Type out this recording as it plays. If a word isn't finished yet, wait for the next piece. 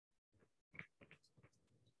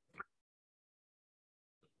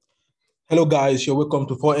Hello guys, you're welcome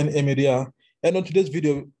to 4NA Media. And on today's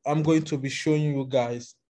video, I'm going to be showing you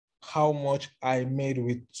guys how much I made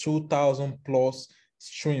with 2,000 plus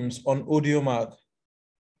streams on Audiomack.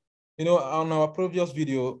 You know, on our previous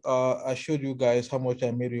video, I showed you guys how much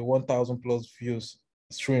I made with 1,000 plus views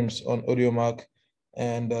streams on Audiomack.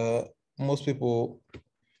 And most people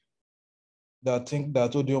that think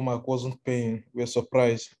that Audiomack wasn't paying were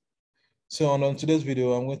surprised. So on today's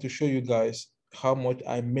video, I'm going to show you guys how much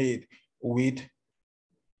I made with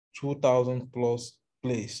 2,000 plus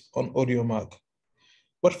plays on Audiomack.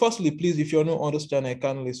 But firstly, please, if you're new on this channel,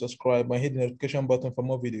 kindly subscribe and hit the notification button for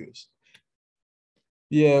more videos.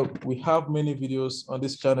 Yeah, we have many videos on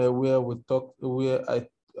this channel where I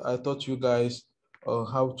taught you guys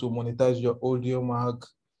how to monetize your Audiomack,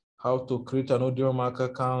 how to create an Audiomack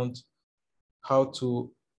account, how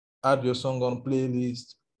to add your song on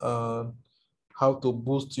playlist, how to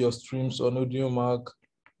boost your streams on Audiomack,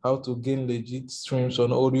 how to gain legit streams on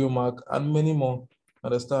Audiomack, and many more.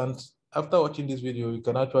 Understand? After watching this video, you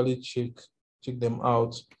can actually check them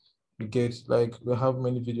out. You get, like, we have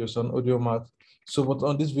many videos on Audiomack. So, but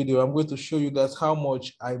on this video, I'm going to show you guys how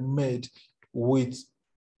much I made with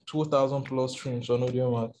 2,000 plus streams on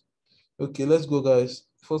Audiomack. Okay, let's go, guys.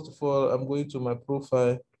 First of all, I'm going to my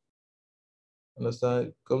profile.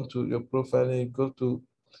 Understand? Come to your profile and go to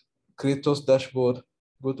creators dashboard.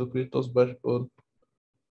 Go to creators dashboard.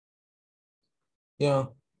 Yeah,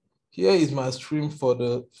 here is my stream for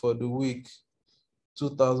the week,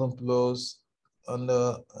 2,000 plus on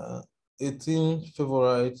the 18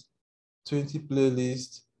 favorite, 20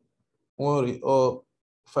 playlist, or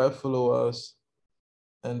 5 followers,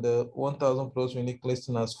 and 1,000 plus unique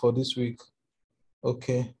listeners for this week.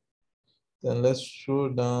 Okay, then let's scroll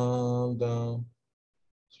down,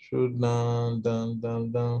 scroll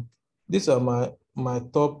down. These are my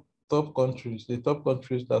top countries, the top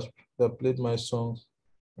countries that played my songs.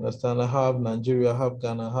 Understand? I have Nigeria, I have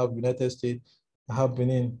Ghana, I have United States, I have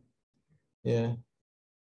Benin. Yeah.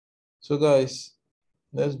 So guys,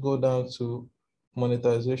 let's go down to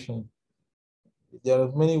monetization. There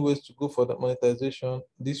are many ways to go for the monetization.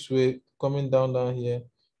 This way, coming down here,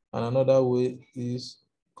 and another way is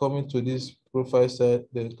coming to this profile side,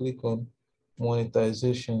 then click on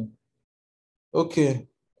monetization. Okay.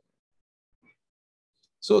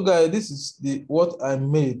 So guys, this is what I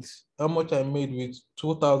made, how much I made with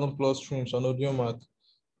 2,000 plus streams on Audiomack.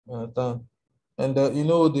 And you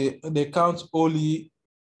know, they count only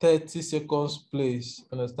 30 seconds plays,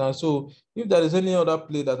 understand? So if there is any other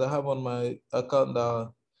play that I have on my account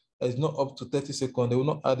that is not up to 30 seconds, they will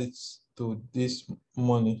not add it to this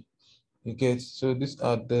money. You get? So these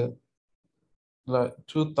are the like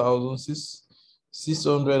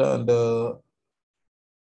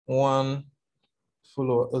 2,601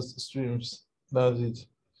 followers streams. That's it.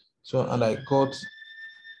 So, and I got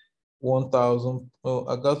 1,000. Oh,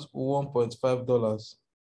 I got $1.5.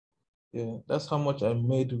 Yeah, that's how much I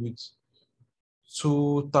made with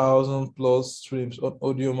 2,000 plus streams on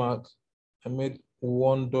Audiomack. I made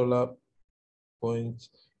 $1.5,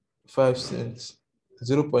 0.5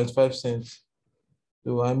 cents.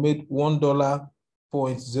 So I made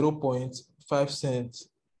 $1.0.5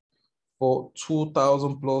 for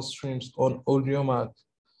 2,000 plus streams on Audiomack.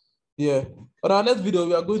 Yeah. On our next video,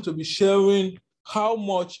 we are going to be sharing how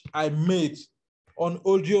much I made on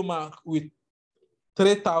Audiomack with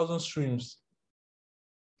 3,000 streams.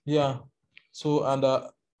 Yeah. So, and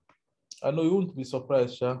I know you won't be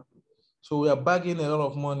surprised, yeah. So we are bagging a lot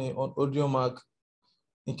of money on Audiomack.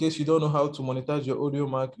 In case you don't know how to monetize your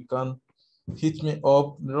Audiomack, you can hit me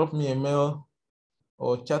up, drop me a mail,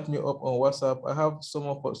 or chat me up on WhatsApp. I have some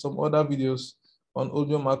other videos on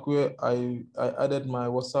Audiomack where I added my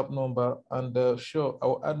WhatsApp number, and sure, I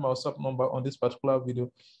will add my WhatsApp number on this particular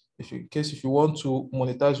video. In case you want to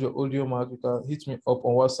monetize your Audiomack, you can hit me up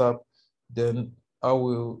on WhatsApp, then I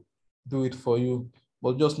will do it for you.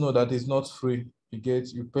 But just know that it's not free.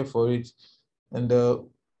 You pay for it. And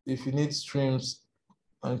if you need streams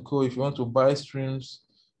and if you want to buy streams,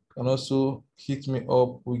 you can also hit me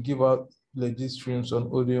up. We give out legit streams on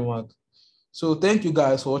Audiomack. So thank you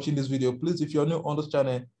guys for watching this video. Please, if you're new on this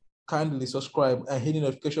channel, kindly subscribe and hit the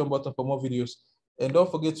notification button for more videos. And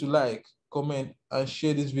don't forget to like, comment, and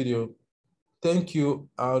share this video. Thank you,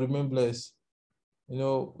 and remain blessed. You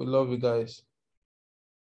know, we love you guys.